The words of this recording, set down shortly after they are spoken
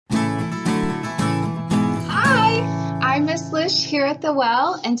I'm Miss Lish here at the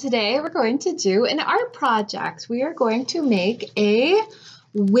Well, and today we're going to do an art project. We are going to make a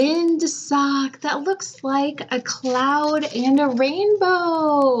windsock that looks like a cloud and a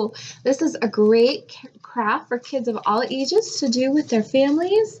rainbow. This is a great craft for kids of all ages to do with their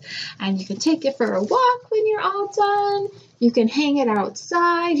families, and you can take it for a walk when you're all done. You can hang it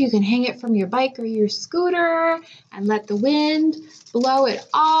outside, you can hang it from your bike or your scooter and let the wind blow it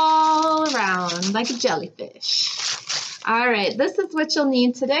all around like a jellyfish. All right, this is what you'll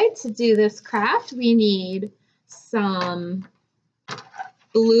need today to do this craft. We need some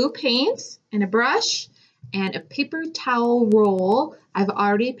blue paint and a brush and a paper towel roll. I've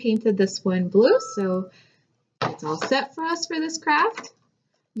already painted this one blue, so it's all set for us for this craft.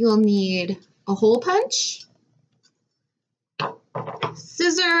 You'll need a hole punch,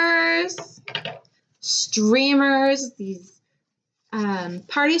 scissors, streamers. These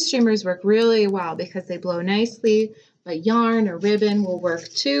party streamers work really well because they blow nicely, but yarn or ribbon will work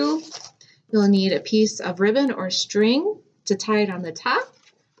too. You'll need a piece of ribbon or string to tie it on the top,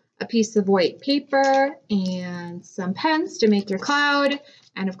 a piece of white paper, and some pens to make your cloud,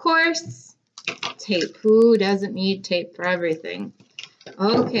 and of course, tape. Who doesn't need tape for everything?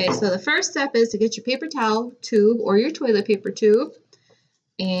 Okay, so the first step is to get your paper towel tube or your toilet paper tube,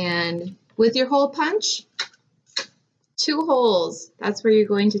 and with your hole punch, 2 holes. That's where you're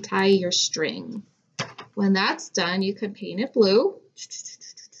going to tie your string. When that's done, you can paint it blue.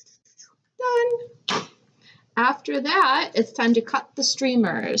 Done. After that, it's time to cut the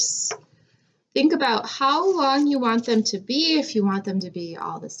streamers. Think about how long you want them to be, if you want them to be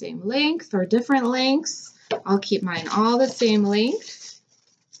all the same length or different lengths. I'll keep mine all the same length.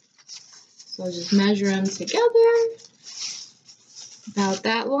 So I'll just measure them together. About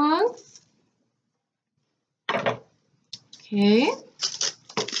that long. Okay.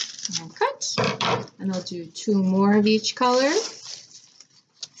 And cut. And I'll do 2 more of each color.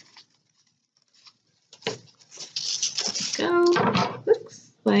 Go.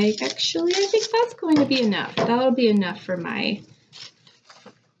 Looks like, actually, I think that's going to be enough. That'll be enough for my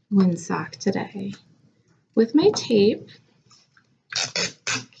windsock today. With my tape,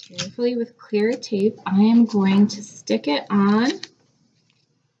 carefully with clear tape, I am going to stick it on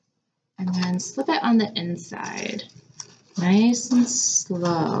and then slip it on the inside. Nice and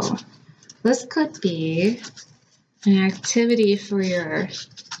slow. This could be an activity for your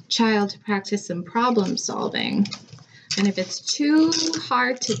child to practice some problem solving. And if it's too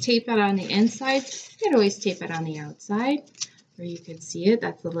hard to tape it on the inside, you can always tape it on the outside where you can see it.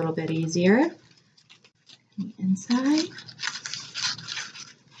 That's a little bit easier. The inside.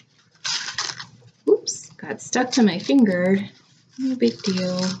 Oops, got stuck to my finger. No big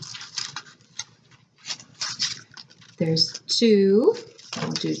deal. There's 2.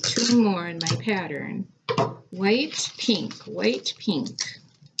 I'll do 2 more in my pattern. White, pink, white, pink.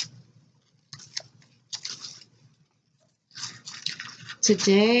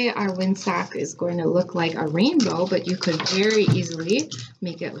 Today, our windsock is going to look like a rainbow, but you could very easily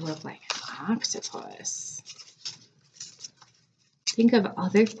make it look like an octopus. Think of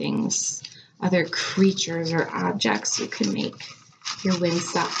other things, other creatures or objects you can make your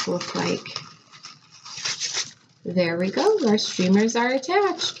windsock look like. There we go, our streamers are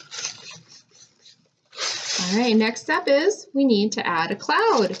attached. All right, next step is we need to add a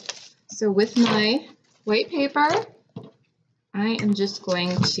cloud. So with my white paper, I am just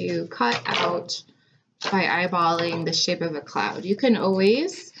going to cut out by eyeballing the shape of a cloud. You can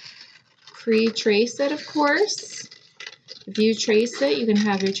always pre-trace it, of course. If you trace it, you can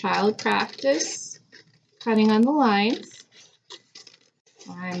have your child practice cutting on the lines.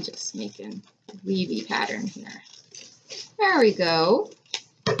 I'm just making a weavy pattern here. There we go.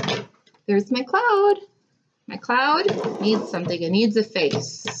 There's my cloud. My cloud needs something. It needs a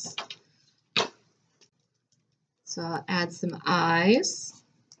face. So I'll add some eyes.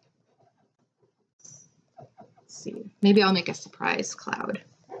 Let's see. Maybe I'll make a surprise cloud.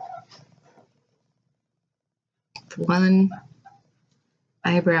 1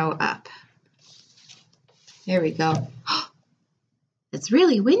 eyebrow up. There we go. It's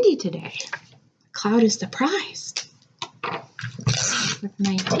really windy today. The cloud is surprised. With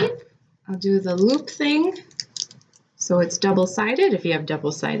my tape, I'll do the loop thing. So it's double-sided. If you have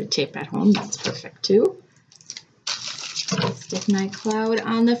double-sided tape at home, that's perfect too. Stick my cloud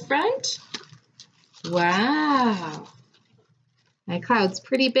on the front. Wow. My cloud's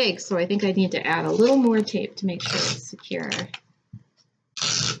pretty big, so I think I need to add a little more tape to make sure it's secure.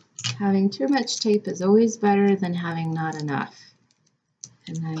 Having too much tape is always better than having not enough.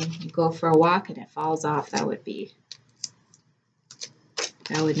 And then you go for a walk and it falls off. That would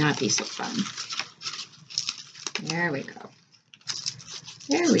not be so fun. There we go.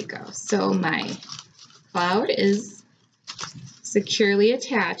 There we go. So my cloud is securely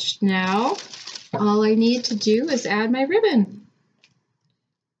attached now. All I need to do is add my ribbon.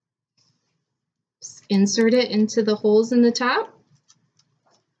 Just insert it into the holes in the top.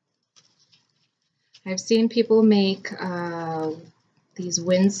 I've seen people make these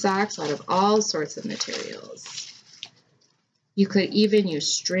windsocks out of all sorts of materials. You could even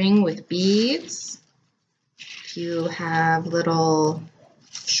use string with beads. If you have little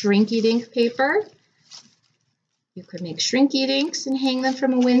shrinky-dink paper, you could make shrinky-dinks and hang them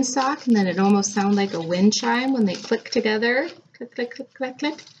from a windsock, and then it almost sounds like a wind chime when they click together. Click, click, click, click,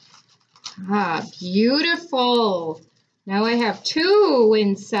 click. Ah, beautiful. Now I have 2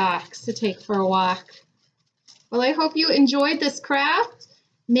 windsocks to take for a walk. Well, I hope you enjoyed this craft.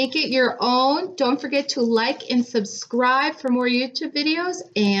 Make it your own. Don't forget to like and subscribe for more YouTube videos,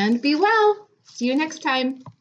 and be well. See you next time.